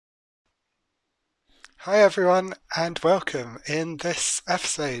Hi everyone and welcome. In this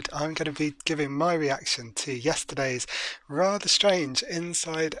episode, I'm going to be giving my reaction to yesterday's rather strange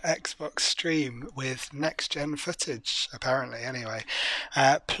Inside Xbox stream with next-gen footage, apparently anyway.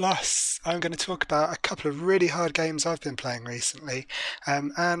 Plus, I'm going to talk about a couple of really hard games I've been playing recently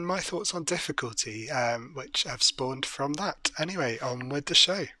and my thoughts on difficulty, which have spawned from that. Anyway, on with the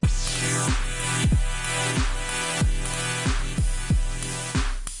show.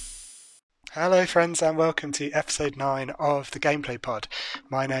 Hello, friends, and welcome to episode 9 of the Gameplay Pod.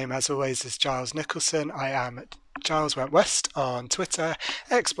 My name, as always, is Giles Nicholson. I am Giles Went West on Twitter,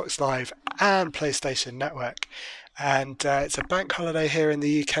 Xbox Live, and PlayStation Network. And it's a bank holiday here in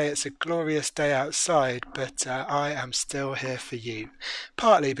the UK. It's a glorious day outside, but I am still here for you.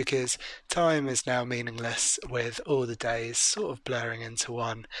 Partly because time is now meaningless with all the days sort of blurring into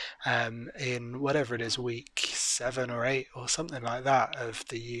one in whatever it is, week 7 or 8 or something like that of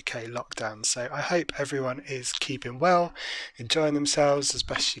the UK lockdown. So I hope everyone is keeping well, enjoying themselves as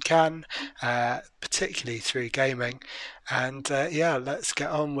best you can, particularly through gaming. And yeah, let's get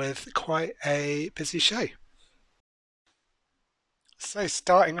on with quite a busy show. So,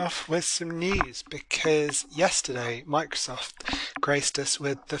 starting off with some news because yesterday Microsoft graced us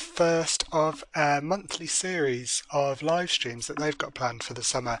with the first of a monthly series of live streams that they've got planned for the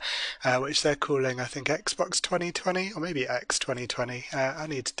summer, which they're calling, I think, Xbox 2020 or maybe X 2020. I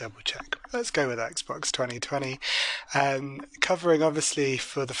need to double check. Let's go with Xbox 2020. Covering obviously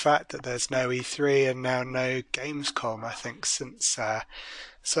for the fact that there's no E3 and now no Gamescom, I think, since.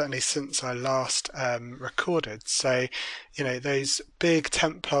 Certainly since I last recorded. So, you know, those big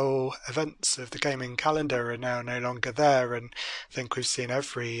tentpole events of the gaming calendar are now no longer there, and I think we've seen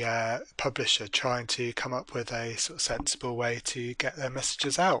every publisher trying to come up with a sort of sensible way to get their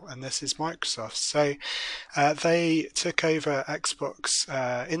messages out, and this is Microsoft. So they took over Xbox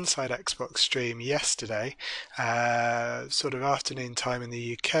Inside Xbox stream yesterday, sort of afternoon time in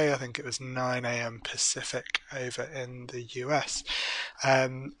the UK. I think it was 9 a.m. Pacific over in the US.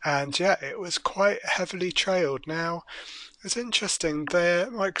 And yeah, it was quite heavily trailed. Now, it's interesting.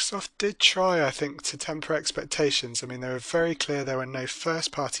 Microsoft did try, I think, to temper expectations. I mean, they were very clear there were no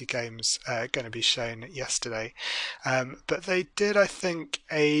first-party games going to be shown yesterday, but they did, I think,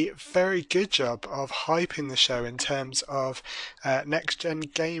 a very good job of hyping the show in terms of next-gen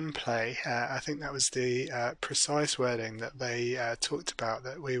gameplay. I think that was the precise wording that they talked about,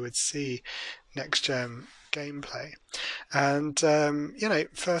 that we would see next-gen gameplay. And you know,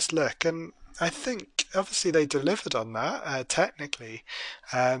 first look, and I think obviously they delivered on that technically,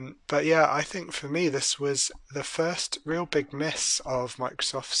 but yeah, I think for me this was the first real big miss of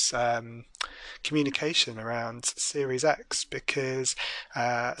Microsoft's communication around Series X, because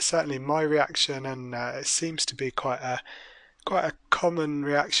certainly my reaction, and it seems to be quite a common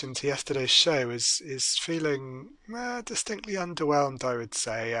reaction to yesterday's show, is feeling distinctly underwhelmed, I would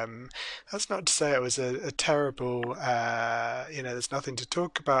say. That's not to say it was a terrible, you know, there's nothing to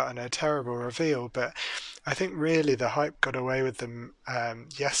talk about and a terrible reveal, but I think really the hype got away with them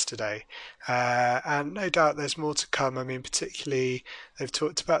yesterday, and no doubt there's more to come. I mean, particularly they've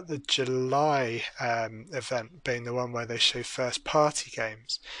talked about the July event being the one where they show first-party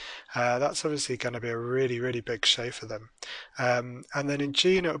games. That's obviously going to be a really, really big show for them. And then in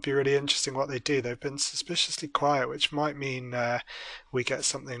June, it would be really interesting what they do. They've been suspiciously quiet, which might mean we get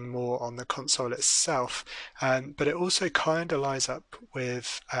something more on the console itself. But it also kind of lies up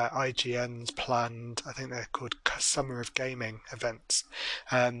with IGN's planned, I think they're called Summer of Gaming events,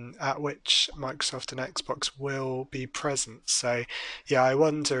 at which Microsoft and Xbox will be present. So, yeah, I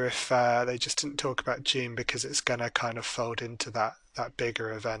wonder if they just didn't talk about June because it's going to kind of fold into that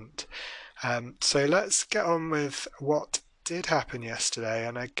bigger event. So let's get on with what did happen yesterday,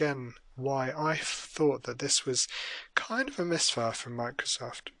 and again, why I thought that this was kind of a misfire from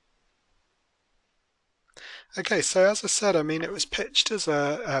Microsoft. Okay, so as I said, I mean, it was pitched as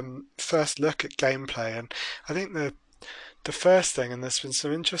a first look at gameplay, and I think the first thing, and there's been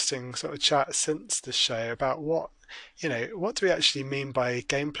some interesting sort of chat since the show about what do we actually mean by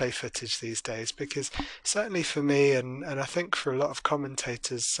gameplay footage these days? Because certainly for me, and I think for a lot of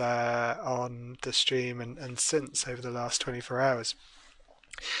commentators on the stream and since over the last 24 hours,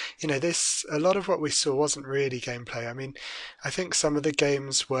 you know, this a lot of what we saw wasn't really gameplay. I mean, I think some of the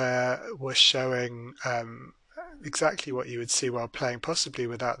games were showing exactly what you would see while playing, possibly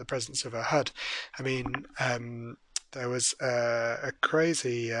without the presence of a HUD. I mean, There was a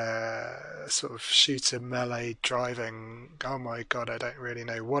crazy sort of shooter melee driving. Oh my god, I don't really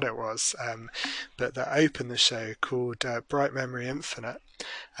know what it was, but that opened the show called Bright Memory Infinite,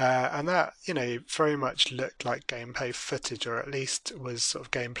 and that very much looked like gameplay footage, or at least was sort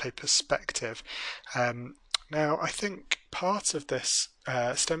of gameplay perspective. Um, Now, I think part of this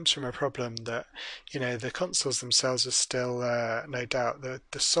stems from a problem that, the consoles themselves are still, no doubt,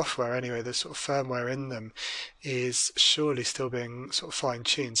 the software anyway, the sort of firmware in them is surely still being sort of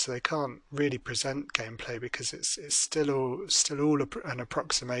fine-tuned, so they can't really present gameplay because it's still all an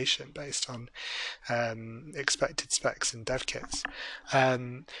approximation based on expected specs and dev kits.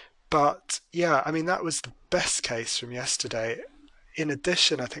 Um, but yeah, I mean that was the best case from yesterday. In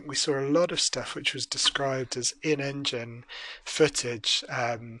addition, I think we saw a lot of stuff which was described as in-engine footage,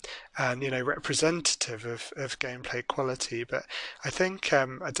 and representative of gameplay quality. But I think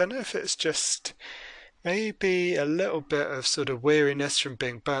I don't know if it's just maybe a little bit of sort of weariness from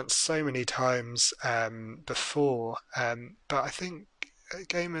being burnt so many times before. But I think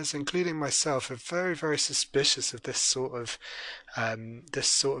gamers, including myself, are very, very suspicious of this sort of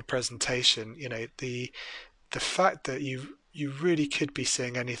presentation. The fact that you really could be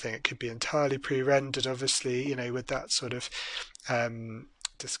seeing anything. It could be entirely pre-rendered, obviously, with that sort of um,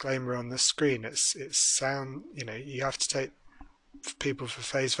 disclaimer on the screen. It's sound, you have to take people for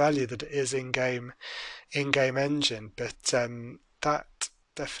face value that it is in-game engine, but that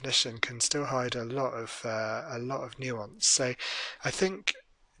definition can still hide a lot of nuance. So I think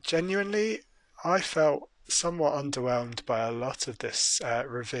genuinely, I felt somewhat underwhelmed by a lot of this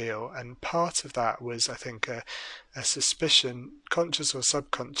reveal, and part of that was, I think, a suspicion, conscious or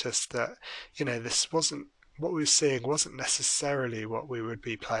subconscious, that this wasn't what we were seeing wasn't necessarily what we would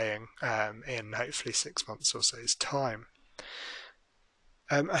be playing in hopefully 6 months or so's time.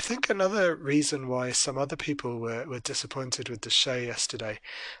 I think another reason why some other people were disappointed with the show yesterday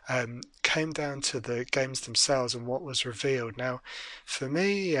came down to the games themselves and what was revealed. Now, for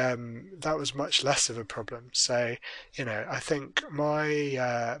me, that was much less of a problem. So, I think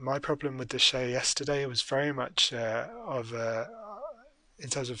my problem with the show yesterday was very much of a in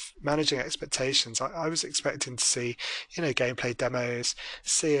terms of managing expectations. I was expecting to see, gameplay demos,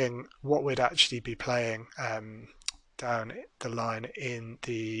 seeing what we'd actually be playing. Down the line in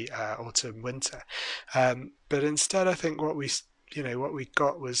the autumn winter, but instead I think what we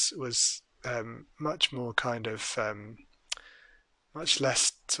got was much more kind of much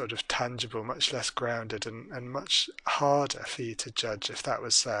less sort of tangible, much less grounded, and much harder for you to judge if that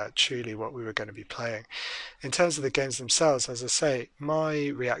was truly what we were going to be playing. In terms of the games themselves, as I say, my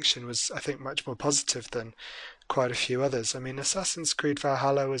reaction was, I think, much more positive than quite a few others. I mean, Assassin's Creed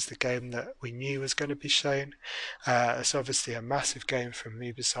Valhalla was the game that we knew was going to be shown. It's obviously a massive game from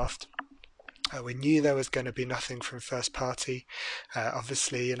Ubisoft. We knew there was going to be nothing from first party.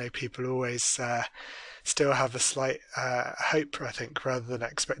 Obviously, people always still have a slight hope, I think, rather than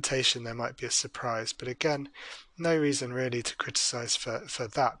expectation there might be a surprise. But again, no reason really to criticise for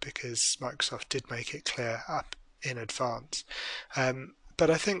that, because Microsoft did make it clear up in advance. But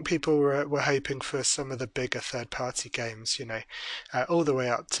I think people were hoping for some of the bigger third-party games, all the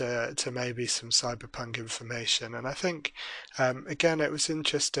way up to maybe some Cyberpunk information. And I think, again, it was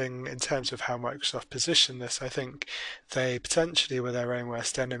interesting in terms of how Microsoft positioned this. I think they potentially were their own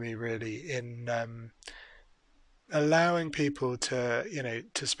worst enemy, really, in allowing people to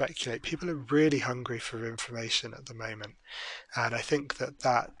speculate. People are really hungry for information at the moment, and I think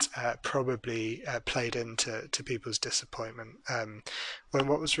that probably played into people's disappointment when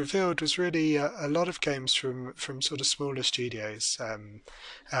what was revealed was really a lot of games from sort of smaller studios,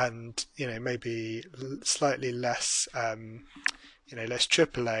 and maybe slightly less. Less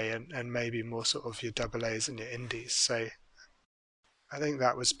AAA, and maybe more sort of your double A's and your indies. So I think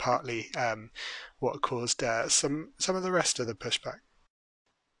that was partly what caused some of the rest of the pushback.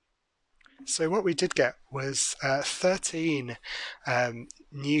 So what we did get was 13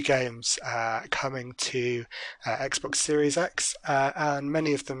 new games coming to Xbox Series X, and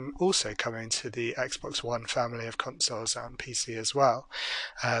many of them also coming to the Xbox One family of consoles and PC as well.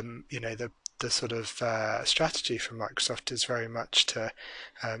 The sort of strategy from Microsoft is very much to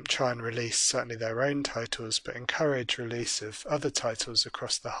try and release certainly their own titles, but encourage release of other titles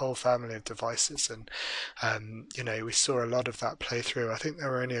across the whole family of devices. And we saw a lot of that play through. I think there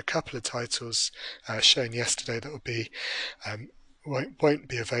were only a couple of titles shown yesterday that will be won't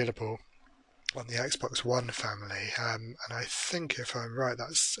be available on the Xbox One family, and I think if I'm right,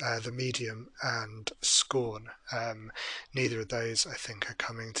 that's the Medium and Scorn. Neither of those, I think, are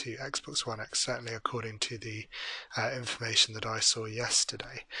coming to Xbox One X, certainly according to the information that I saw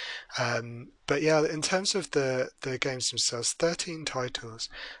yesterday. But yeah, in terms of the games themselves, 13 titles,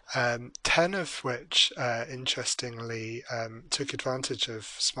 10 of which, interestingly, took advantage of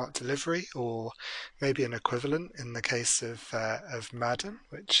smart delivery, or maybe an equivalent in the case of Madden,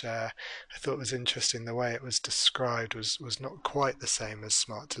 which I thought was interesting. The way it was described was not quite the same as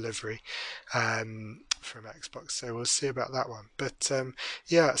smart delivery from Xbox. So we'll see about that one. But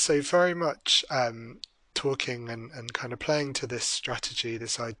yeah, so very much talking and kind of playing to this strategy,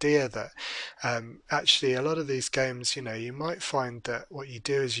 this idea that actually a lot of these games, you might find that what you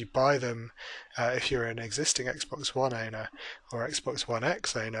do is you buy them if you're an existing Xbox One owner or Xbox One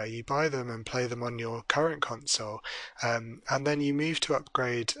X owner, you buy them and play them on your current console, and then you move to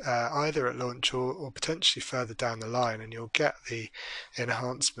upgrade either at launch or potentially further down the line, and you'll get the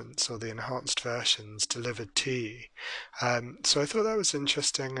enhancements or the enhanced versions delivered to you. So I thought that was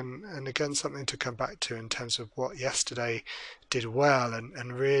interesting, and again something to come back to in terms of what yesterday did well,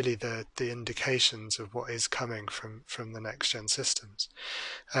 and really the indications of what is coming from the next gen systems.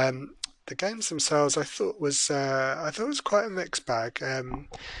 The games themselves, I thought was quite a mixed bag.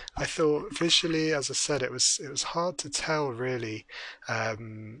 I thought visually, as I said, it was hard to tell really,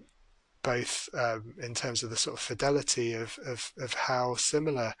 um, both in terms of the sort of fidelity of how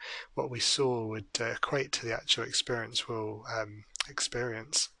similar what we saw would equate to the actual experience we'll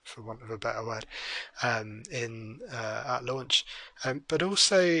experience, for want of a better word, in at launch. But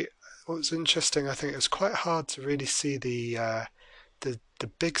also, what's interesting, I think it was quite hard to really see the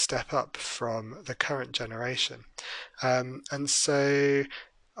big step up from the current generation. And so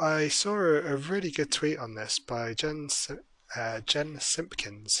I saw a really good tweet on this by Jen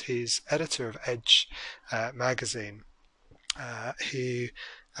Simpkins, who's editor of Edge magazine, who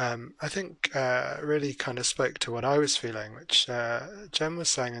I think really kind of spoke to what I was feeling, which Jen was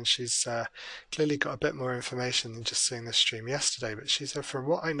saying, and she's clearly got a bit more information than just seeing the stream yesterday. But she said, from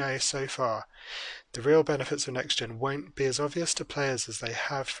what I know so far, the real benefits of next gen won't be as obvious to players as they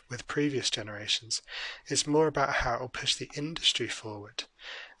have with previous generations. It's more about how it will push the industry forward.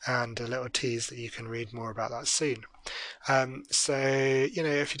 And a little tease that you can read more about that soon. So,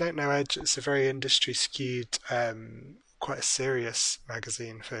 if you don't know Edge, it's a very industry skewed, quite a serious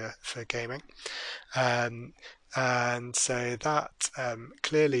magazine for gaming. Um, and so that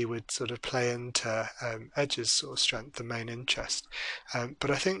clearly would sort of play into Edge's sort of strength, the main interest. But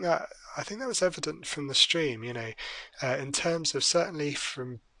I think that was evident from the stream. In terms of, certainly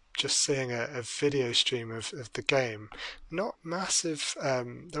from just seeing a video stream of the game, not massive.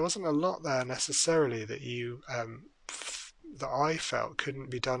 There wasn't a lot there necessarily that I felt couldn't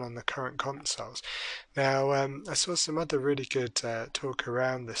be done on the current consoles. Now, I saw some other really good talk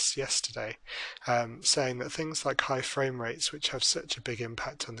around this yesterday, saying that things like high frame rates, which have such a big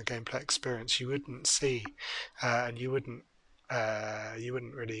impact on the gameplay experience, you wouldn't see, and you wouldn't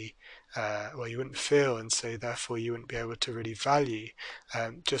really, well, you wouldn't feel, and so therefore you wouldn't be able to really value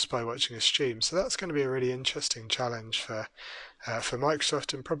just by watching a stream. So that's going to be a really interesting challenge for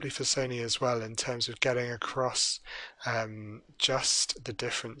Microsoft, and probably for Sony as well, in terms of getting across just the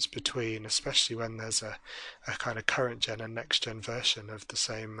difference between, especially when there's a kind of current gen and next gen version of the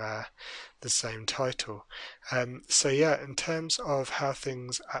same title. So yeah, in terms of how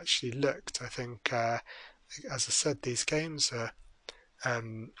things actually looked, I think, as I said, these games are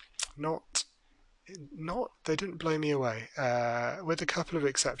um, not they didn't blow me away. With a couple of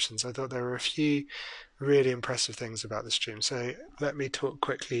exceptions, I thought there were a few really impressive things about the stream. So let me talk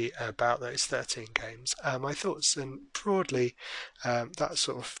quickly about those 13 games. My thoughts, and broadly, that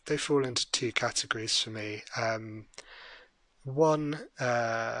sort of they fall into two categories for me. One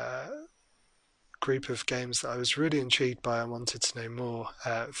group of games that I was really intrigued by and wanted to know more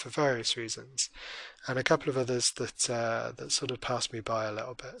for various reasons, and a couple of others that sort of passed me by a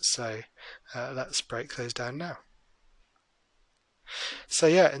little bit. So let's break those down now. So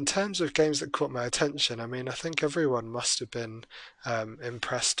yeah, in terms of games that caught my attention, I mean, I think everyone must have been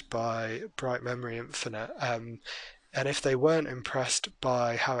impressed by Bright Memory Infinite. And if they weren't impressed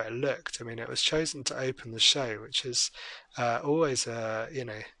by how it looked, I mean, it was chosen to open the show, which is always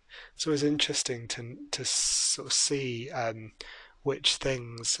it's always interesting to sort of see which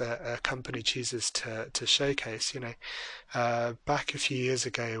things a company chooses to showcase. Back a few years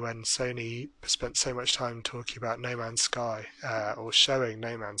ago when Sony spent so much time talking about No Man's Sky, or showing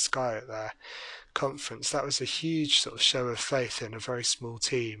No Man's Sky at their conference, that was a huge sort of show of faith in a very small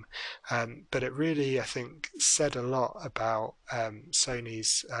team. But it really, I think, said a lot about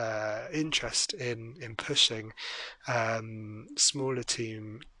Sony's interest in pushing smaller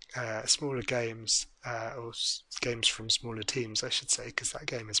team. Smaller games, or games from smaller teams, I should say, because that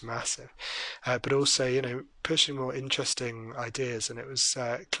game is massive. But also, pushing more interesting ideas, and it was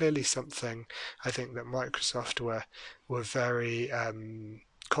clearly something I think that Microsoft were very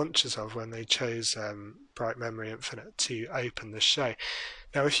conscious of when they chose Bright Memory Infinite to open the show.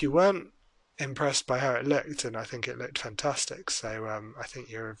 Now, if you weren't impressed by how it looked, and I think it looked fantastic, so I think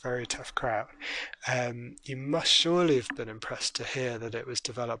you're a very tough crowd. You must surely have been impressed to hear that it was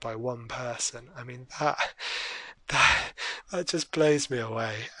developed by one person. I mean, that, that just blows me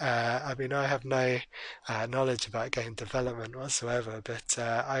away. I mean, I have no knowledge about game development whatsoever, but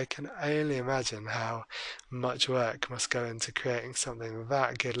I can only imagine how much work must go into creating something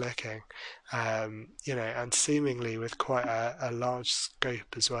that good looking, and seemingly with quite a large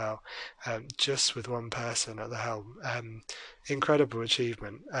scope as well, just with one person at the helm. Incredible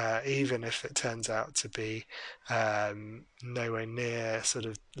achievement, even if it turns out to be nowhere near sort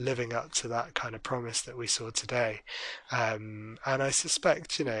of living up to that kind of promise that we saw today. And I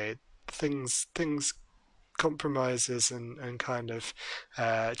suspect, things compromises and kind of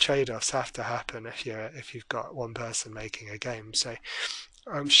trade-offs have to happen if you've got one person making a game. So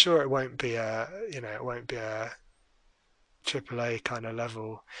I'm sure it won't be a AAA kind of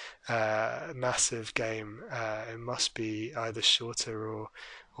level massive game. It must be either shorter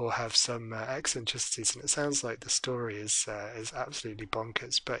or have some eccentricities, and it sounds like the story is absolutely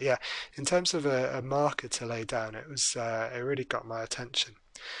bonkers. But yeah, in terms of a marker to lay down, it really got my attention.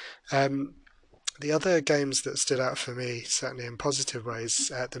 The other games that stood out for me, certainly in positive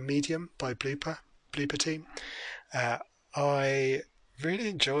ways, The Medium by Blooper Team. I really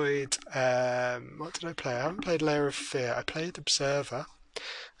enjoyed. What did I play? I haven't played Layer of Fear. I played Observer,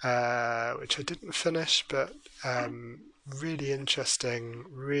 which I didn't finish, but really interesting,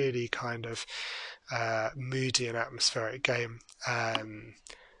 really kind of moody and atmospheric game.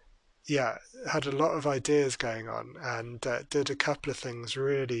 Yeah, had a lot of ideas going on, and did a couple of things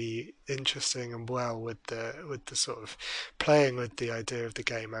really interesting and well with the sort of playing with the idea of the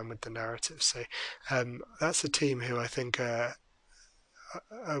game and with the narrative. So that's a team who I think are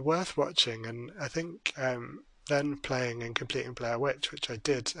worth watching, and I think then playing and completing Blair Witch, which I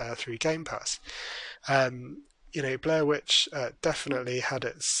did through Game Pass. Blair Witch definitely had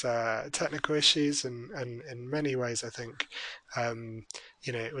its technical issues, and in many ways, I think,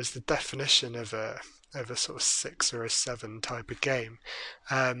 it was the definition of a sort of 6 or a 7 type of game,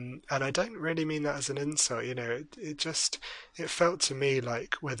 and I don't really mean that as an insult. It felt to me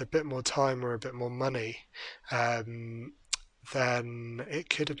like with a bit more time or a bit more money, then it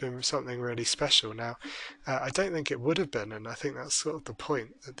could have been something really special. Now, I don't think it would have been, and I think that's sort of the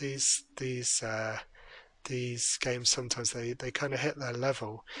point, that these games sometimes they kind of hit their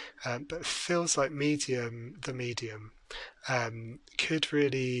level, but it feels like the medium could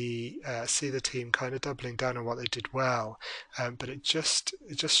really see the team kind of doubling down on what they did well, but it just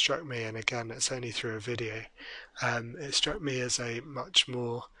struck me, and again, it's only through a video. It struck me as a much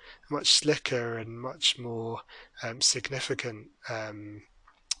slicker and much more significant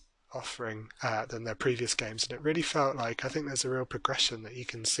offering than their previous games, and it really felt like, I think there's a real progression that you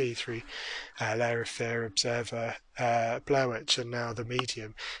can see through Layer of Fear, Observer, Blair Witch, and now The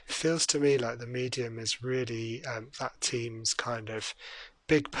Medium. It feels to me like The Medium is really that team's kind of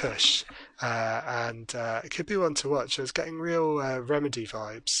big push, and it could be one to watch. I was getting real Remedy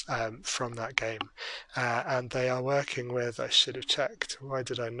vibes from that game, and they are working with, I should have checked, why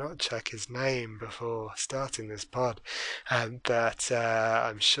did I not check his name before starting this pod, but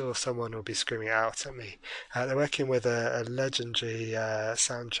I'm sure someone will be screaming out at me. They're working with a legendary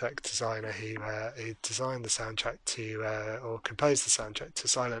soundtrack designer who designed the soundtrack to, or composed the soundtrack to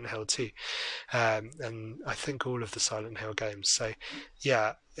Silent Hill 2, and I think all of the Silent Hill games. So yeah,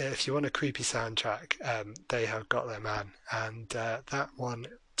 if you want a creepy soundtrack, they have got their man, and that one,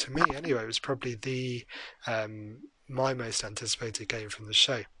 to me anyway, was probably my most anticipated game from the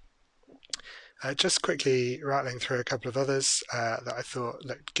show. Just quickly rattling through a couple of others that I thought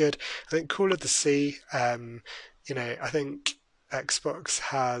looked good. I think Call of the Sea, I think Xbox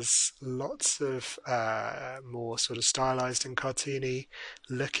has lots of more sort of stylized and cartoony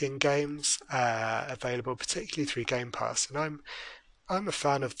looking games available, particularly through Game Pass, and I'm a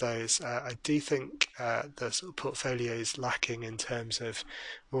fan of those. I do think the sort of portfolio is lacking in terms of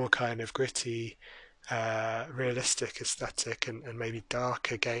more kind of gritty realistic aesthetic and maybe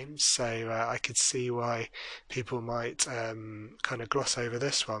darker games. So I could see why people might kind of gloss over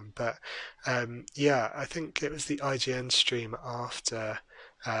this one. But yeah, I think it was the IGN stream after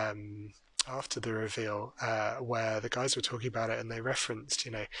the reveal, where the guys were talking about it and they referenced,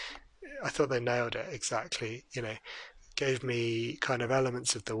 I thought they nailed it exactly. Gave me kind of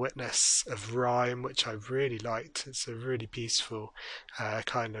elements of The Witness, of Rime, which I really liked. It's a really peaceful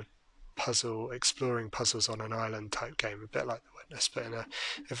kind of puzzle, exploring puzzles on an island type game, a bit like The Witness, but in a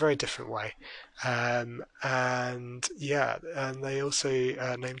very different way. And yeah, and they also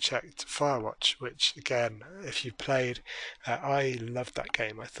name checked Firewatch, which again, if you played, I loved that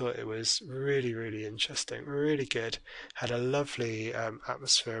game. I thought it was really, really interesting, really good. Had a lovely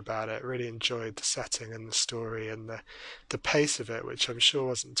atmosphere about it. Really enjoyed the setting and the story and the pace of it, which I'm sure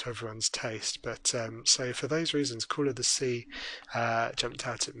wasn't to everyone's taste. But so for those reasons, Call of the Sea jumped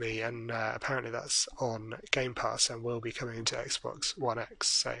out at me, and apparently that's on Game Pass and will be coming to Xbox One X,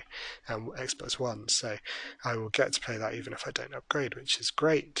 so Xbox One. So I will get to play that even if I don't upgrade, which is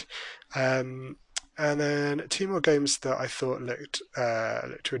great. Um, and then two more games that I thought looked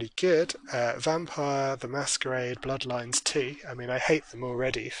really good: Vampire: The Masquerade Bloodlines 2. I mean, I hate them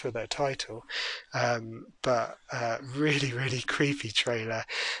already for their title, but really, really creepy trailer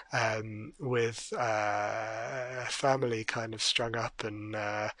with a family kind of strung up and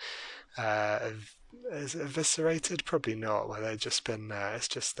uh, is it eviscerated? Probably not. Where they've just been, it's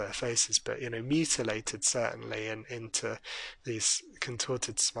just their faces, but mutilated certainly, and into these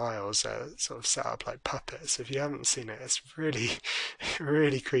contorted smiles, sort of set up like puppets. If you haven't seen it, it's really,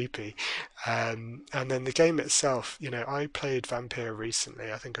 really creepy. And then the game itself, I played Vampire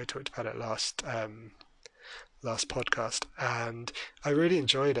recently. I think I talked about it last podcast, and I really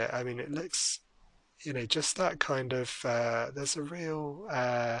enjoyed it. I mean, it looks, just that kind of.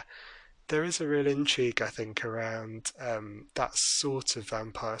 There is a real intrigue, I think, around that sort of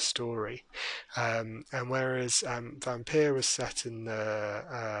vampire story. And whereas Vampire was set in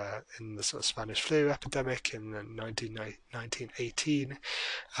the sort of Spanish flu epidemic in the 1918,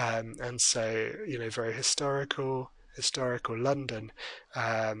 and so very historical London.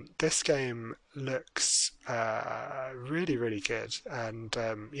 This game looks really, really good, and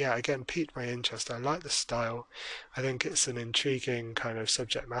yeah, again, piqued my interest. I like the style. I think it's an intriguing kind of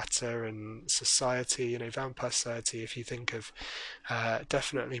subject matter and society. Vampire society. If you think of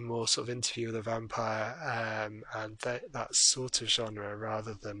definitely more sort of Interview with a Vampire, and that sort of genre,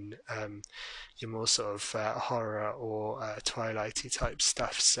 rather than your more sort of horror or Twilighty type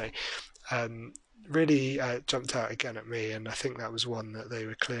stuff. So um, really jumped out again at me, and I think that was one that they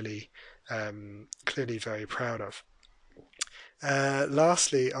were clearly very proud of.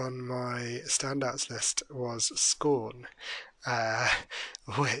 Lastly, on my standouts list was Scorn, uh,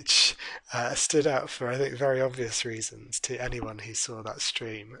 which stood out for, I think, very obvious reasons to anyone who saw that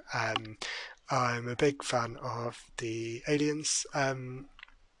stream. I'm a big fan of the Aliens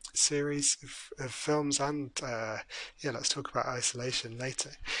series of films, and yeah, let's talk about Isolation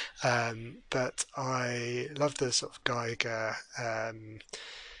later. But I love the sort of Geiger,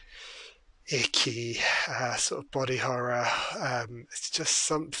 icky sort of body horror. It's just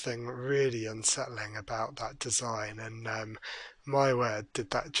something really unsettling about that design, and my word, did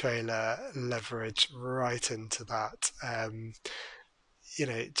that trailer leverage right into that.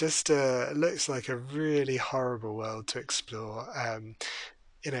 It just looks like a really horrible world to explore.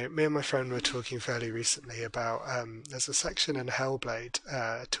 Me and my friend were talking fairly recently about there's a section in Hellblade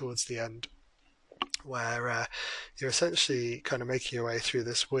towards the end where you're essentially kind of making your way through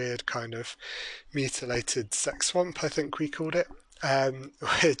this weird kind of mutilated sex swamp, I think we called it.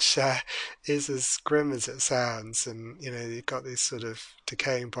 Which is as grim as it sounds, and you've got these sort of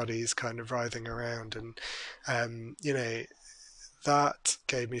decaying bodies kind of writhing around, and that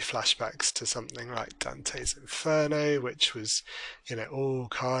gave me flashbacks to something like Dante's Inferno, which was, all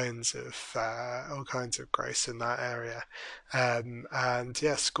kinds of gross in that area, and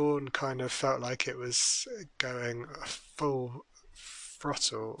yeah, Scorn kind of felt like it was going full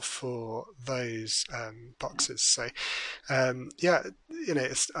throttle for those boxes. So yeah,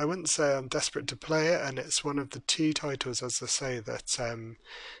 I wouldn't say I'm desperate to play it, and it's one of the two titles, as I say, that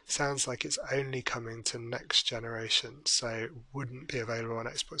sounds like it's only coming to next generation, so wouldn't be available on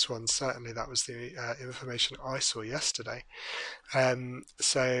Xbox One. Certainly, that was the information I saw yesterday.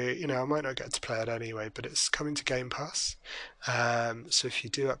 So I might not get to play it anyway, but it's coming to Game Pass. So if you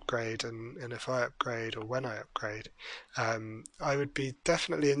do upgrade, and if I upgrade or when I upgrade, I would be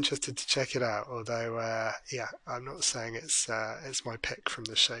definitely interested to check it out. Although, yeah, I'm not saying it's my pick from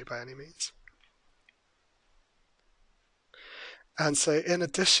the show by any means. And so, in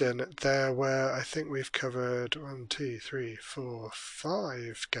addition, there were, I think we've covered one, two, three, four,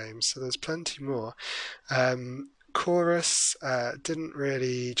 five games, so there's plenty more. Chorus didn't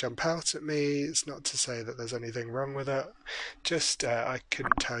really jump out at me. It's not to say that there's anything wrong with it. Just I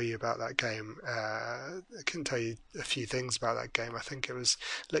couldn't tell you about that game. I couldn't tell you a few things about that game. I think it was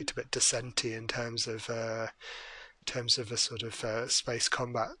looked a bit Descenty in terms of a sort of space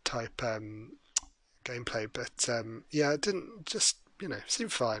combat type gameplay. But yeah, it didn't just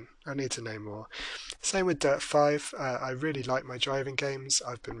seemed fine. I need to know more. Same with Dirt 5. I really like my driving games.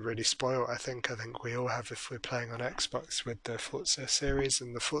 I've been really spoiled. I think we all have if we're playing on Xbox with the Forza series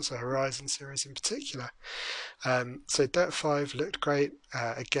and the Forza Horizon series in particular. So Dirt 5 looked great.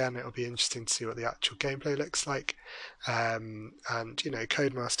 Again, it'll be interesting to see what the actual gameplay looks like. And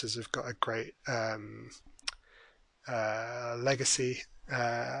Codemasters have got a great legacy.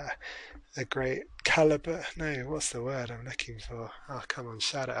 A great caliber. No, what's the word I'm looking for? Oh, come on,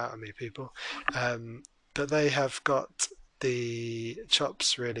 shout it out at me, people. But they have got the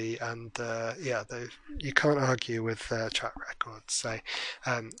chops really, and yeah, you can't argue with their track record. So,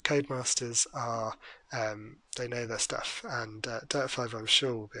 Codemasters are they know their stuff, and Dirt 5 I'm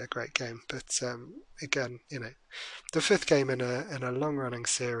sure will be a great game. But again, the fifth game in a long running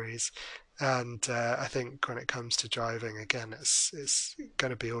series. And I think when it comes to driving, again, it's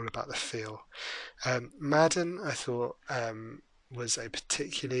going to be all about the feel. Madden, I thought, was a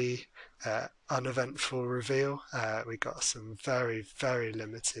particularly uneventful reveal. We got some very, very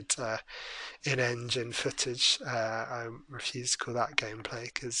limited in-engine footage. I refuse to call that gameplay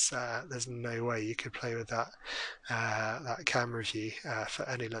because there's no way you could play with that camera view for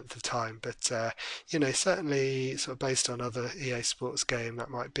any length of time. But certainly, sort of based on other EA Sports game, that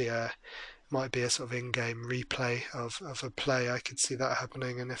might be a sort of in-game replay of a play. I could see that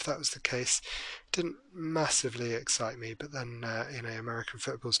happening, and if that was the case, it didn't massively excite me. But then, American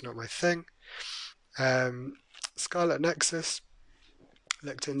football's not my thing. Scarlet Nexus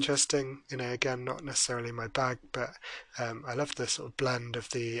looked interesting. Again, not necessarily my bag, but I love the sort of blend of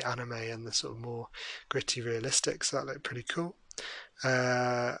the anime and the sort of more gritty realistic. So that looked pretty cool.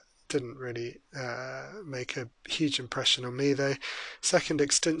 Didn't really make a huge impression on me though. Second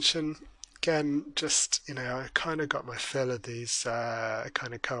Extinction, again, just I kind of got my fill of these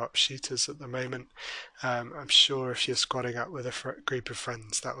kind of co-op shooters at the moment. I'm sure if you're squadding up with a group of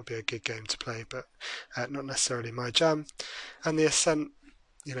friends, that would be a good game to play, but not necessarily my jam. And the Ascent,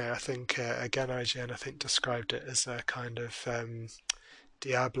 I think again IGN I think described it as a kind of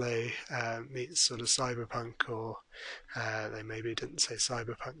Diablo meets sort of cyberpunk, or they maybe didn't say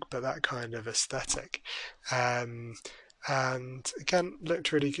cyberpunk, but that kind of aesthetic. Um, and again,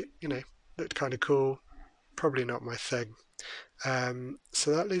 looked really good, looked kind of cool. Probably not my thing.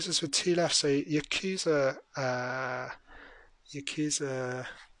 So that leaves us with two left. So Yakuza,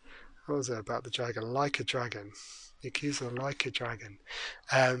 what was it about the dragon? Like a Dragon. Yakuza Like a Dragon.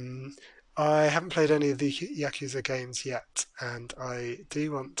 Um, I haven't played any of the Yakuza games yet, and I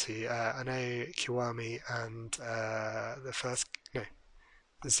do want to. I know Kiwami and the first, no,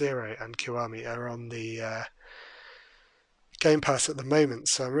 Zero and Kiwami are on the Game Pass at the moment,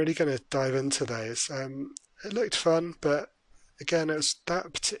 so I'm really going to dive into those. It looked fun, but again, it was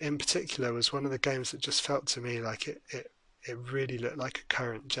that in particular was one of the games that just felt to me like it really looked like a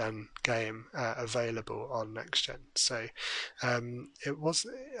current gen game available on next gen. So it was.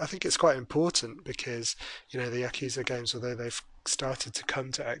 I think it's quite important because the Yakuza games, although they've started to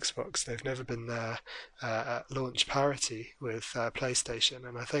come to Xbox, they've never been there at launch parity with PlayStation.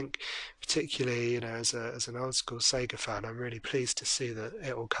 And I think, particularly as an old school Sega fan, I'm really pleased to see that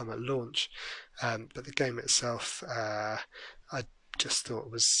it will come at launch. But the game itself, I just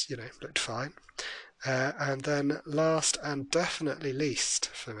thought was looked fine. And then last and definitely least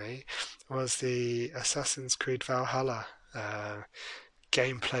for me was the Assassin's Creed Valhalla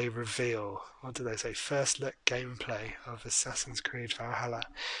gameplay reveal. What did they say? First look gameplay of Assassin's Creed Valhalla.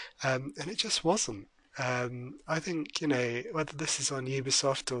 And it just wasn't. I think, whether this is on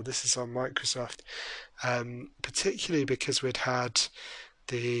Ubisoft or this is on Microsoft, particularly because we'd had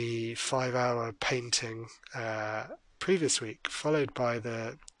the 5 hour painting previous week, followed by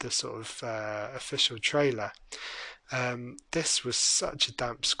the sort of official trailer. This was such a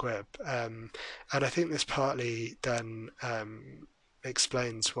damp squib, and I think this partly then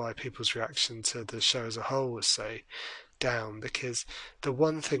explains why people's reaction to the show as a whole was so down, because the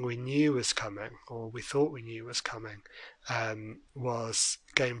one thing we knew was coming, or we thought we knew was coming, was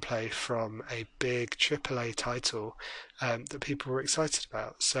gameplay from a big AAA title that people were excited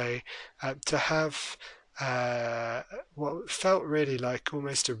about. So to have uh, what felt really like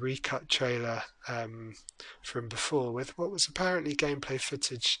almost a recut trailer from before, with what was apparently gameplay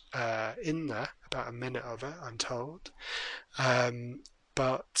footage in there, about a minute of it, I'm told.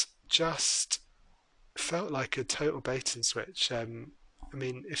 But just felt like a total bait and switch. I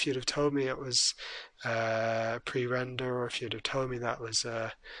mean, if you'd have told me it was pre-render, or if you'd have told me that was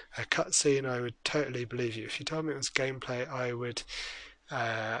a cutscene, I would totally believe you. If you told me it was gameplay, I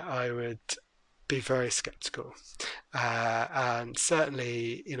would be very skeptical. And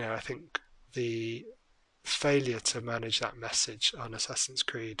certainly, I think the failure to manage that message on Assassin's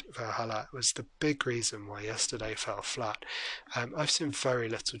Creed Valhalla was the big reason why yesterday fell flat. I've seen very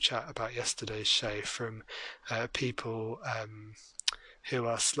little chat about yesterday's show from people who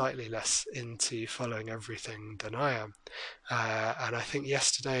are slightly less into following everything than I am. And I think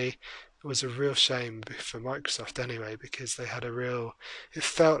yesterday was a real shame for Microsoft anyway, because they had it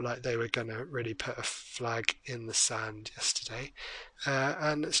felt like they were going to really put a flag in the sand yesterday.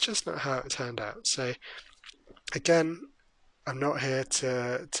 And it's just not how it turned out. So again, I'm not here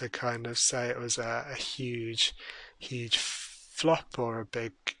to kind of say it was a huge flop or a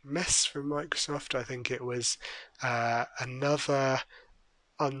big miss from Microsoft. I think it was another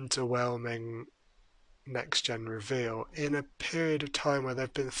underwhelming next gen reveal in a period of time where there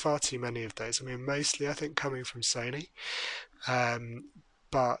have been far too many of those. I mean, mostly I think coming from Sony. Um,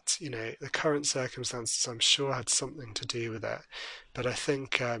 but the current circumstances, I'm sure, had something to do with it. But I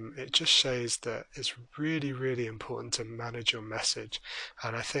think it just shows that it's really, really important to manage your message.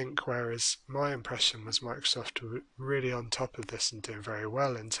 And I think whereas my impression was Microsoft were really on top of this and doing very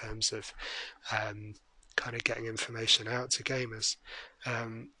well in terms of kind of getting information out to gamers.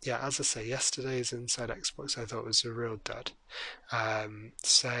 Yeah, as I say, yesterday's Inside Xbox I thought was a real dud.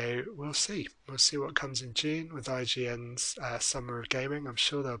 So we'll see. We'll see what comes in June with IGN's Summer of Gaming. I'm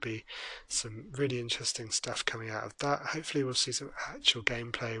sure there'll be some really interesting stuff coming out of that. Hopefully we'll see some actual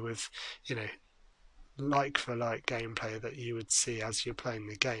gameplay with, like for like gameplay that you would see as you're playing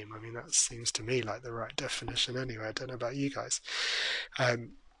the game. I mean, that seems to me like the right definition anyway. I don't know about you guys.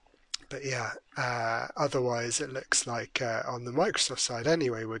 But yeah, otherwise it looks like on the Microsoft side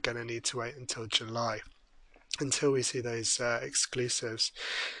anyway, we're going to need to wait until July until we see those exclusives,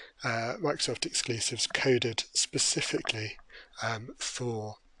 Microsoft exclusives coded specifically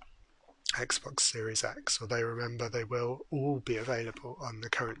for Xbox Series X. Although remember, they will all be available on the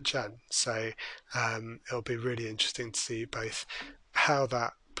current gen, so it'll be really interesting to see both how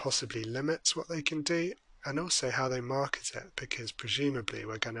that possibly limits what they can do and also how they market it, because presumably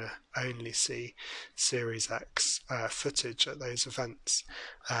we're going to only see Series X footage at those events,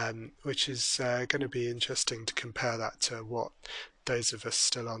 which is going to be interesting to compare that to what those of us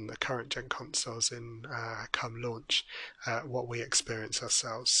still on the current gen consoles in come launch, what we experience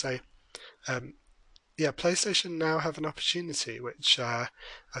ourselves. So yeah, PlayStation now have an opportunity, which I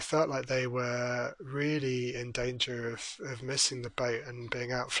felt like they were really in danger of missing the boat and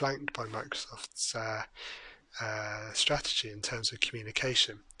being outflanked by Microsoft's strategy in terms of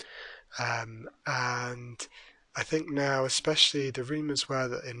communication. And I think now, especially the rumours were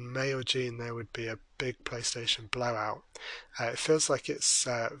that in May or June there would be a big PlayStation blowout. It feels like it's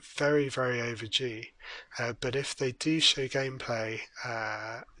very, very overdue. But if they do show gameplay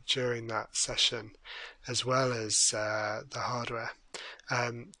during that session, as well as the hardware,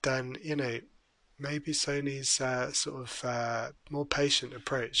 then maybe Sony's sort of more patient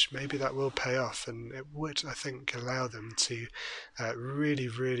approach, maybe that will pay off, and it would, I think, allow them to really,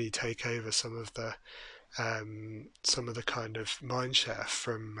 really take over some of the kind of mindshare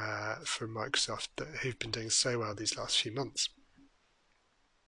from Microsoft who've been doing so well these last few months.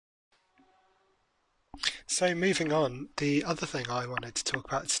 So moving on, the other thing I wanted to talk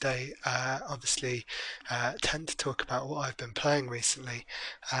about today, obviously, tend to talk about what I've been playing recently,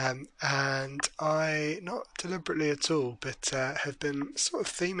 and I, not deliberately at all, but have been sort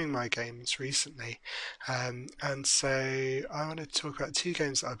of theming my games recently, and so I wanted to talk about two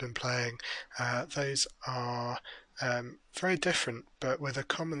games that I've been playing. Those are very different, but with a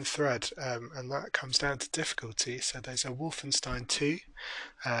common thread, and that comes down to difficulty. So there's a Wolfenstein 2,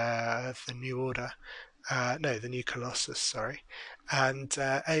 The New Order, no, The New Colossus, sorry, and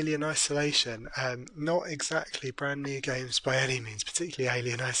Alien Isolation. Not exactly brand new games by any means, particularly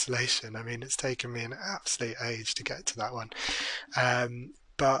Alien Isolation. I mean, it's taken me an absolute age to get to that one,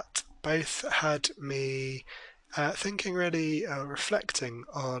 but both had me thinking, really reflecting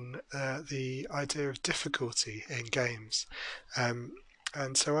on the idea of difficulty in games.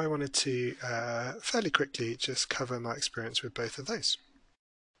 And so I wanted to fairly quickly just cover my experience with both of those.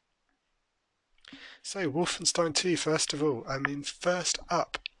 So, Wolfenstein 2, first of all. I mean, first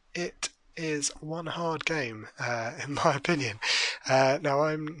up, it is one hard game, in my opinion. Now,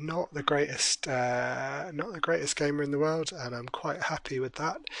 I'm not the greatest gamer in the world, and I'm quite happy with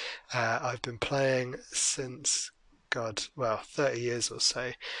that. I've been playing since, God, well, 30 years or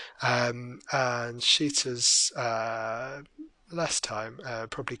so, and shooters, less time,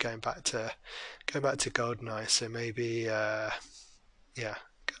 probably going back to GoldenEye, so maybe, yeah,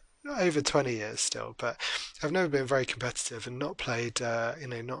 over 20 years still, but I've never been very competitive and not played,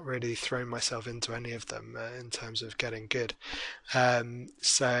 not really thrown myself into any of them in terms of getting good.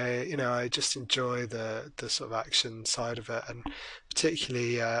 So, I just enjoy the sort of action side of it, and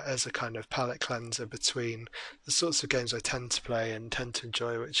particularly as a kind of palate cleanser between the sorts of games I tend to play and tend to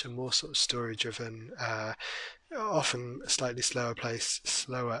enjoy, which are more sort of story driven, often slightly slower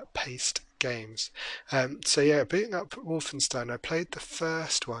paced games. So yeah, beating up Wolfenstein, I played the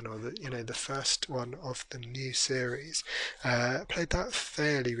first one, or the first one of the new series. Played that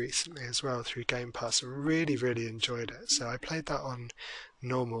fairly recently as well through Game Pass, and really, really enjoyed it. So I played that on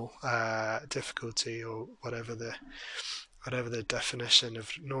normal difficulty, or whatever the definition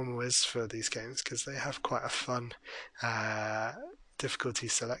of normal is for these games, because they have quite a fun uh, difficulty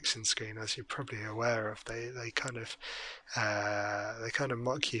selection screen, as you're probably aware of. They kind of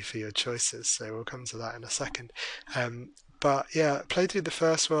mock you for your choices, so we'll come to that in a second. But yeah, played through the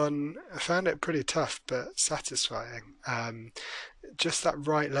first one. I found it pretty tough but satisfying. Just that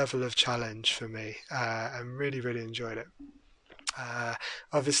right level of challenge for me, and really, really enjoyed it. Uh,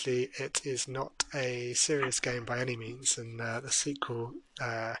 Obviously, it is not a serious game by any means, and the sequel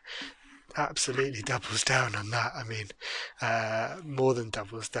absolutely doubles down on that. I mean, more than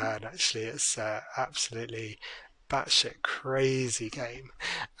doubles down, actually. It's absolutely batshit crazy game.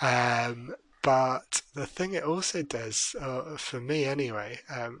 But the thing it also does, for me anyway,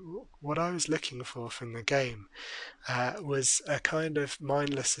 what I was looking for from the game was a kind of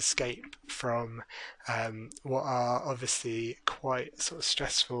mindless escape from what are obviously quite sort of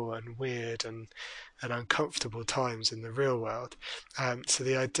stressful and weird and uncomfortable times in the real world. So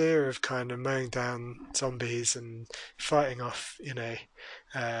the idea of kind of mowing down zombies and fighting off,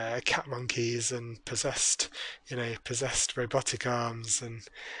 cat monkeys and possessed robotic arms and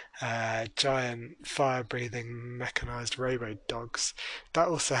giant fire-breathing mechanized robo dogs, that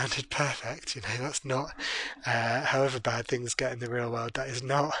all sounded perfect. That's not, however bad things get in the real world, that is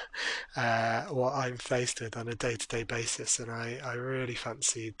not what I'm faced with on a day-to-day basis, and I really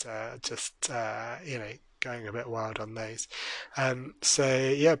fancied just going a bit wild on those.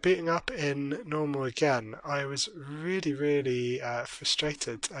 So yeah, beating up in normal again, I was really, really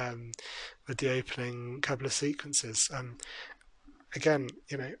frustrated with the opening couple of sequences. Again,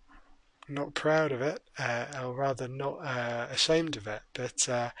 not proud of it, or rather not ashamed of it, but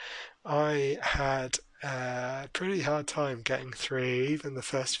I had a pretty hard time getting through even the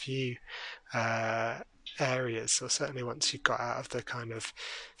first few uh, areas, or certainly once you got out of the kind of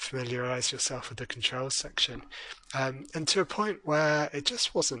familiarise yourself with the controls section, and to a point where it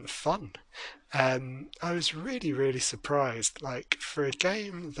just wasn't fun. I was really, really surprised. Like, for a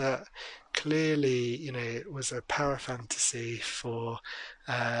game that clearly, was a power fantasy for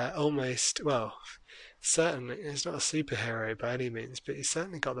almost, well, certainly, he's not a superhero by any means, but he's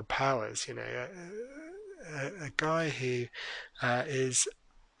certainly got the powers. A guy who is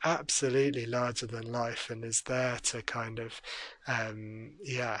absolutely larger than life and is there to kind of,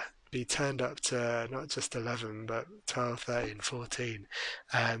 yeah, be turned up to not just 11 but 12, 13, 14.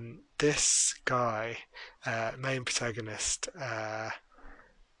 This guy, main protagonist,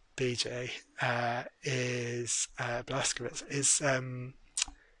 BJ, is Blazkowicz, is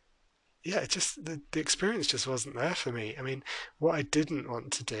yeah, it just the experience just wasn't there for me. I mean, what I didn't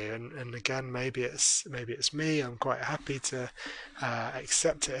want to do, and again, maybe it's me. I'm quite happy to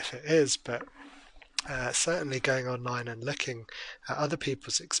accept it if it is, but certainly going online and looking at other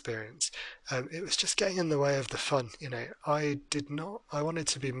people's experience, it was just getting in the way of the fun. I did not. I wanted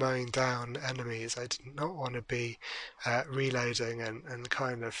to be mowing down enemies. I did not want to be reloading and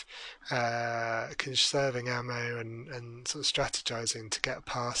kind of conserving ammo and sort of strategizing to get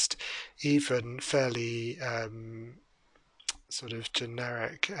past even fairly sort of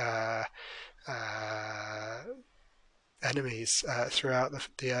generic uh, enemies throughout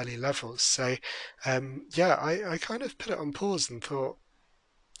the early levels. So yeah, I kind of put it on pause and thought,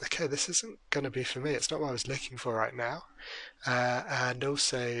 okay, this isn't going to be for me. It's not what I was looking for right now. And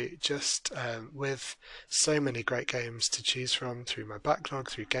also, just with so many great games to choose from through my backlog,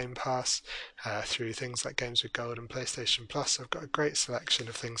 through Game Pass, through things like Games with Gold and PlayStation Plus, I've got a great selection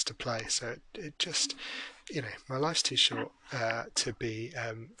of things to play. So it just, my life's too short to be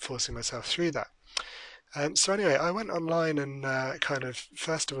forcing myself through that. So anyway, I went online and kind of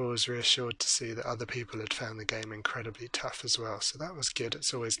first of all was reassured to see that other people had found the game incredibly tough as well. So that was good.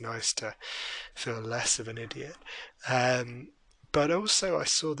 It's always nice to feel less of an idiot. Um, but also, I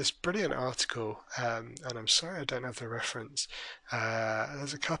saw this brilliant article, and I'm sorry I don't have the reference.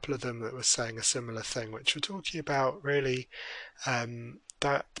 There's a couple of them that were saying a similar thing, which were talking about really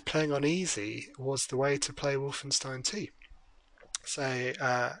that playing on easy was the way to play Wolfenstein 2. So,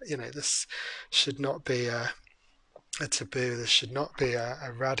 this should not be a taboo. This should not be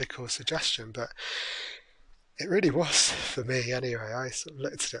a radical suggestion, but it really was for me anyway. I sort of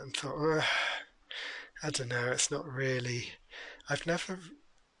looked at it and thought, I don't know, it's not really. I've never,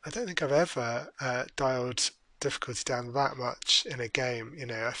 I don't think I've ever dialed difficulty down that much in a game.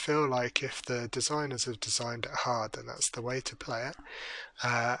 I feel like if the designers have designed it hard, then that's the way to play it.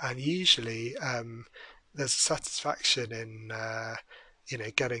 And usually, there's satisfaction in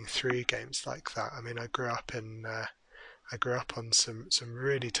getting through games like that. I mean, I grew up on some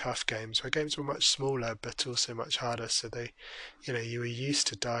really tough games where games were much smaller but also much harder. So you were used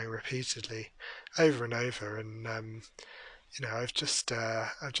to dying repeatedly, over and over. And I've just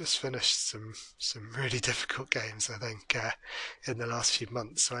finished some really difficult games. I think in the last few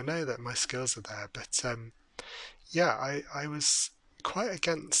months. So I know that my skills are there. But yeah, I was quite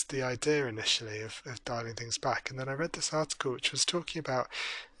against the idea initially of dialing things back, and then I read this article which was talking about,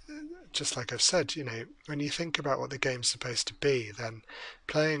 just like I've said, when you think about what the game's supposed to be, then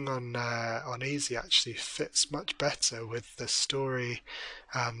playing on easy actually fits much better with the story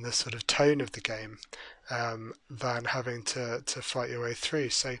and the sort of tone of the game, than having to fight your way through.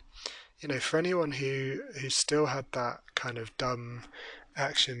 So, for anyone who still had that kind of dumb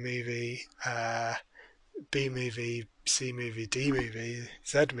action movie, B movie, C movie, D movie,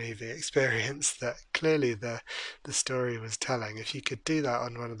 Z movie experience that clearly the story was telling. If you could do that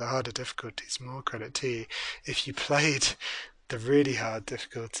on one of the harder difficulties, more credit to you. If you played the really hard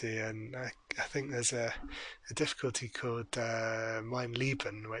difficulty, and I think there's a difficulty called Mein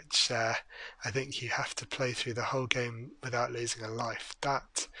Leben, which I think you have to play through the whole game without losing a life.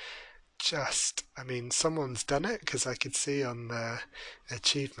 That just, I mean, someone's done it because I could see on the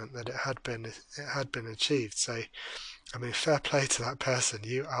achievement that it had been achieved. So, I mean, fair play to that person.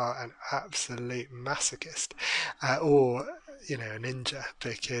 You are an absolute masochist, or a ninja,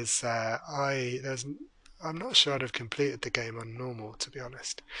 because I'm not sure I'd have completed the game on normal, to be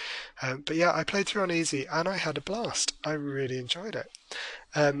honest. But yeah, I played through on easy and I had a blast. I really enjoyed it.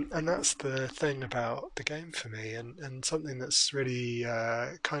 And that's the thing about the game for me, and something that's really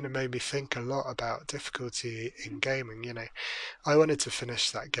kind of made me think a lot about difficulty in gaming. I wanted to finish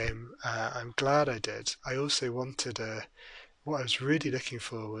that game. I'm glad I did. I also wanted what I was really looking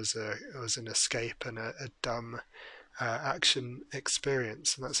for was an escape and a dumb action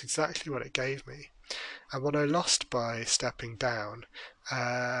experience, and that's exactly what it gave me. And what I lost by stepping down,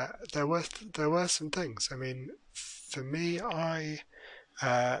 there were some things. I mean, for me,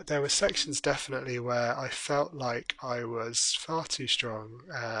 there were sections definitely where I felt like I was far too strong,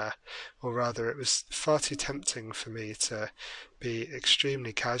 or rather, it was far too tempting for me to be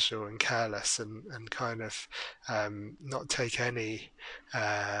extremely casual and careless, and kind of not take any,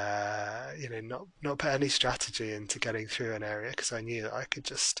 not put any strategy into getting through an area because I knew that I could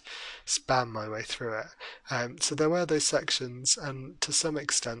just spam my way through it. So there were those sections, and to some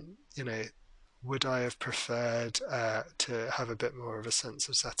extent, would I have preferred to have a bit more of a sense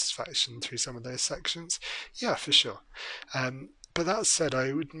of satisfaction through some of those sections? Yeah, for sure. But that said,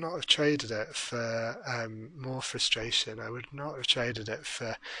 I would not have traded it for more frustration. I would not have traded it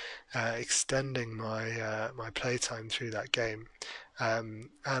for extending my playtime through that game. And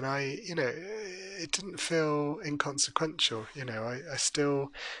it didn't feel inconsequential. I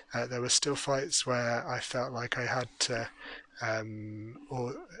still there were still fights where I felt like I had to,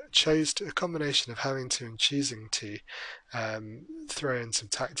 or chose a combination of having to and choosing to throw in some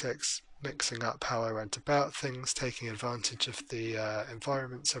tactics, mixing up how I went about things, taking advantage of the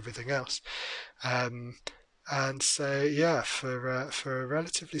environments, everything else. Um, and so, yeah, for a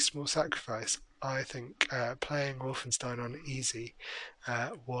relatively small sacrifice, I think playing Wolfenstein on easy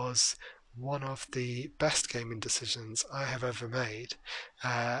was one of the best gaming decisions I have ever made,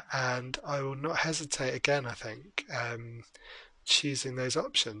 and I will not hesitate again. I think choosing those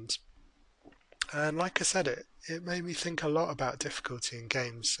options. And like I said, it made me think a lot about difficulty in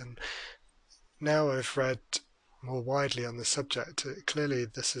games. And now I've read more widely on the subject, clearly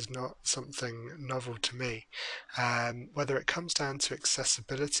this is not something novel to me. Whether it comes down to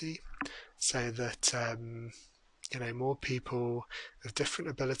accessibility, so that more people with different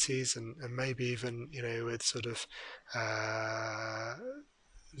abilities, and maybe even with sort of uh,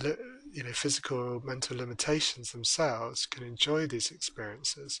 li- physical or mental limitations themselves can enjoy these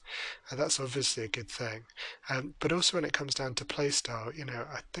experiences, and that's obviously a good thing. But also when it comes down to playstyle,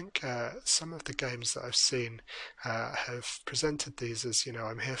 I think some of the games that I've seen have presented these as,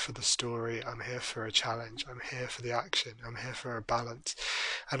 I'm here for the story, I'm here for a challenge, I'm here for the action, I'm here for a balance,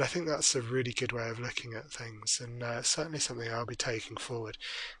 and I think that's a really good way of looking at things, and certainly something I'll be taking forward.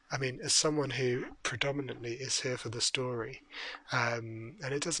 I mean, as someone who predominantly is here for the story, and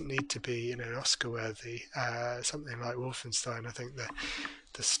it doesn't need to be, Oscar worthy. Something like Wolfenstein, I think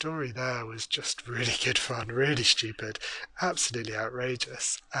the story there was just really good fun, really stupid, absolutely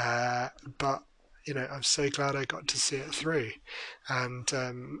outrageous. But I'm so glad I got to see it through. And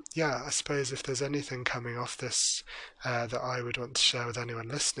yeah, I suppose if there's anything coming off this that I would want to share with anyone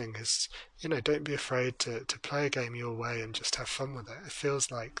listening is, don't be afraid to play a game your way and just have fun with it. It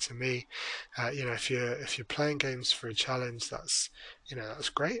feels like to me, if you're playing games for a challenge, that's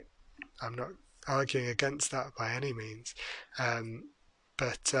great. I'm not arguing against that by any means. Um,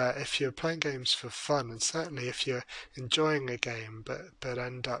 but if you're playing games for fun, and certainly if you're enjoying a game but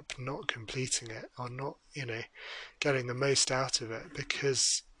end up not completing it or not, getting the most out of it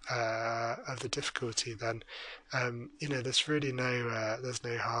because of the difficulty, then there's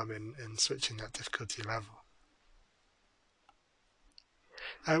no harm in switching that difficulty level.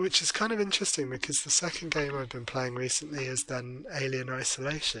 Which is kind of interesting because the second game I've been playing recently is then Alien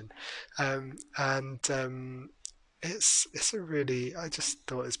Isolation, and it's a really, I just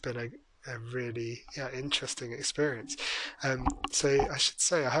thought it's been a really, yeah, interesting experience. So I should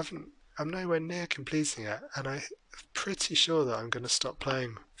say I'm nowhere near completing it, and I'm pretty sure that I'm going to stop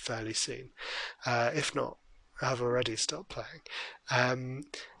playing fairly soon. If not, I've already stopped playing, um,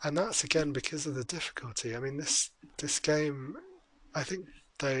 and that's again because of the difficulty. I mean, this game, I think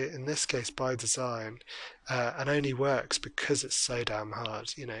they, in this case, by design, and only works because it's so damn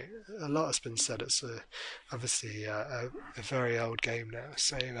hard. A lot has been said. It's obviously a very old game now,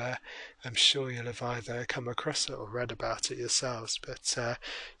 so I'm sure you'll have either come across it or read about it yourselves. But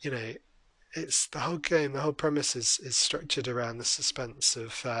you know, it's the whole game. The whole premise is structured around the suspense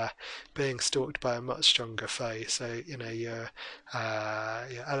of being stalked by a much stronger foe. So you're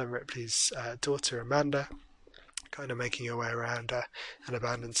Ellen Ripley's daughter Amanda, kind of making your way around an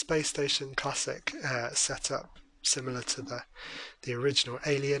abandoned space station, classic setup similar to the original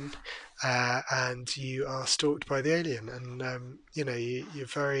Alien, and you are stalked by the alien, and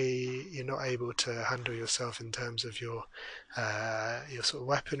you're not able to handle yourself in terms of your sort of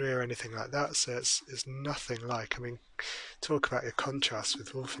weaponry or anything like that. So it's nothing like. I mean, talk about your contrast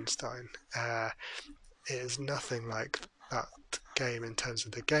with Wolfenstein. It is nothing like that game in terms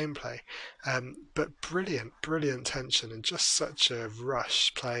of the gameplay. But brilliant, brilliant tension and just such a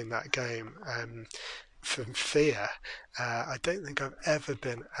rush playing that game. From fear, I don't think I've ever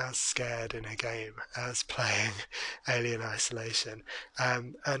been as scared in a game as playing Alien Isolation.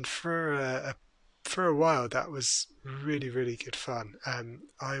 And for a while, that was really, really good fun.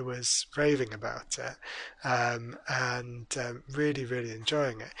 I was raving about it, and really, really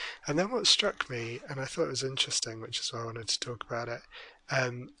enjoying it. And then what struck me, and I thought it was interesting, which is why I wanted to talk about it,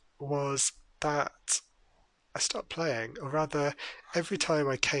 was that I stopped playing, or rather, every time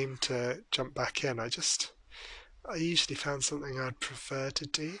I came to jump back in, I usually found something I'd prefer to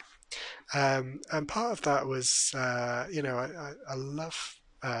do. And part of that was, I love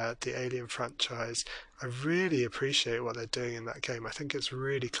the Alien franchise. I really appreciate what they're doing in that game. I think it's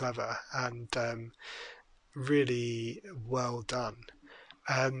really clever and really well done.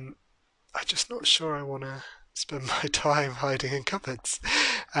 Um, I'm just not sure I want to spend my time hiding in cupboards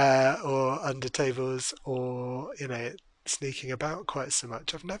or under tables or, sneaking about quite so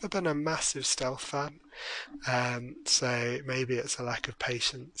much. I've never been a massive stealth fan, so maybe it's a lack of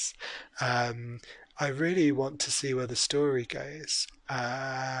patience. Um, I really want to see where the story goes.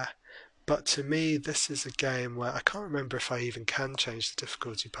 But to me, this is a game where I can't remember if I even can change the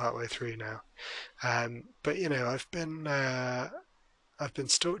difficulty partway through now. But I've been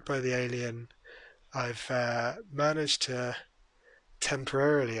stalked by the alien. I've managed to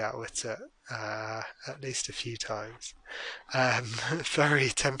temporarily outwit it at least a few times, um, very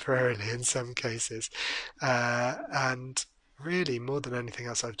temporarily in some cases, and really more than anything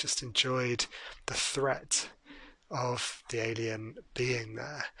else, I've just enjoyed the threat of the alien being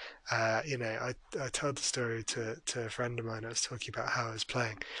there. I told the story to a friend of mine. I was talking about how I was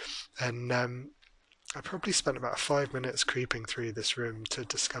playing, and I probably spent about 5 minutes creeping through this room to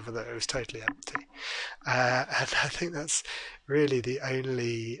discover that it was totally empty. And I think that's really the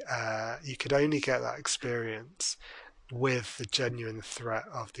only, you could only get that experience with the genuine threat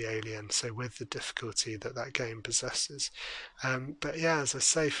of the alien, so with the difficulty that that game possesses. But yeah, as I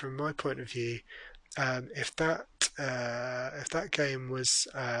say, from my point of view, if that game was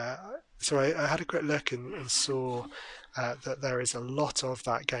so I had a quick look and saw that there is a lot of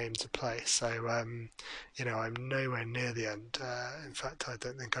that game to play. So I'm nowhere near the end. In fact, I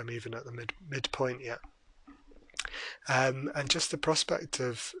don't think I'm even at the midpoint yet. And just the prospect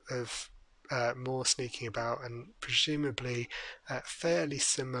of more sneaking about and presumably fairly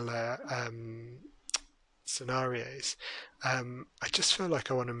similar scenarios, I just feel like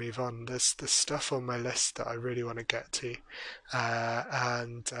I want to move on. There's stuff on my list that I really want to get to,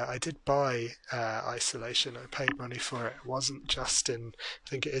 and I did buy Isolation. I paid money for it. It wasn't just in, I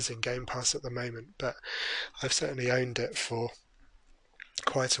think it is in Game Pass at the moment, but I've certainly owned it for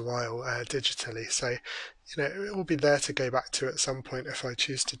quite a while digitally. So it will be there to go back to at some point if I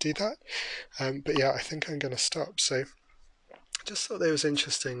choose to do that. But yeah, I think I'm going to stop. So I just thought it was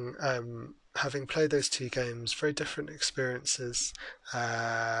interesting, having played those two games, very different experiences.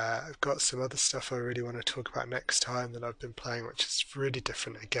 I've got some other stuff I really want to talk about next time that I've been playing, which is really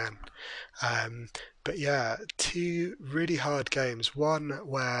different again. But yeah, two really hard games. One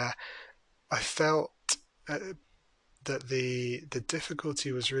where I felt that the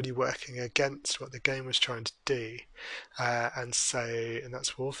difficulty was really working against what the game was trying to do, and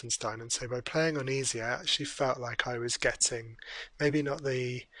that's Wolfenstein. And so by playing on easy, I actually felt like I was getting maybe not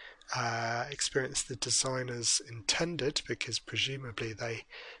the experience the designers intended, because presumably they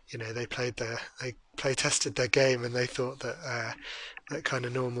play tested their game and they thought that that kind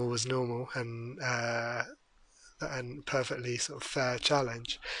of normal was normal, and perfectly sort of fair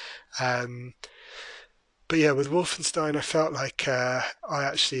challenge. But yeah, with Wolfenstein, I felt like I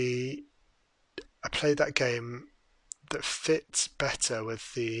played that game that fits better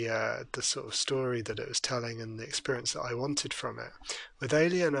with the sort of story that it was telling and the experience that I wanted from it. With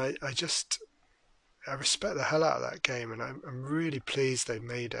Alien, I respect the hell out of that game, and I'm really pleased they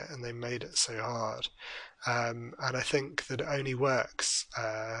made it, and they made it so hard. And I think that it only works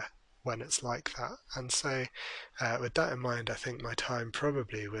when it's like that. And so, with that in mind, I think my time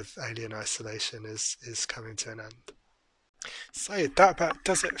probably with Alien Isolation is coming to an end. So that about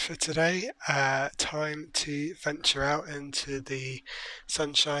does it for today. Time to venture out into the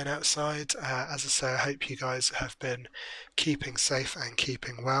sunshine outside. As I say, I hope you guys have been keeping safe and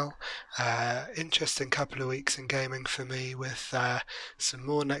keeping well. Interesting couple of weeks in gaming for me, with some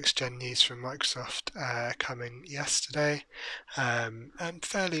more next gen news from Microsoft coming yesterday, and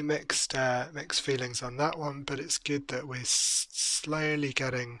fairly mixed feelings on that one. But it's good that we're slowly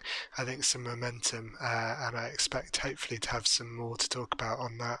getting, I think, some momentum, and I expect hopefully to have some more to talk about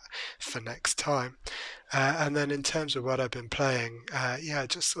on that for next time. And then in terms of what I've been playing, I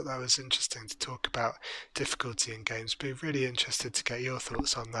just thought that was interesting to talk about difficulty in games. Be really interested to get your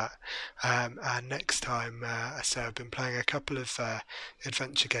thoughts on that. And next time, I say I've been playing a couple of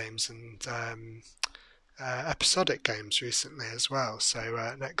adventure games and episodic games recently as well.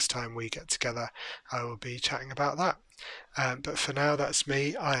 So next time we get together, I will be chatting about that. But for now, that's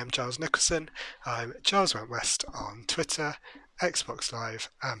me. I am Giles Nicholson. I'm Giles Went West on Twitter, Xbox Live,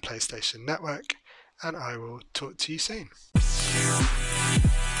 and PlayStation Network, and I will talk to you soon.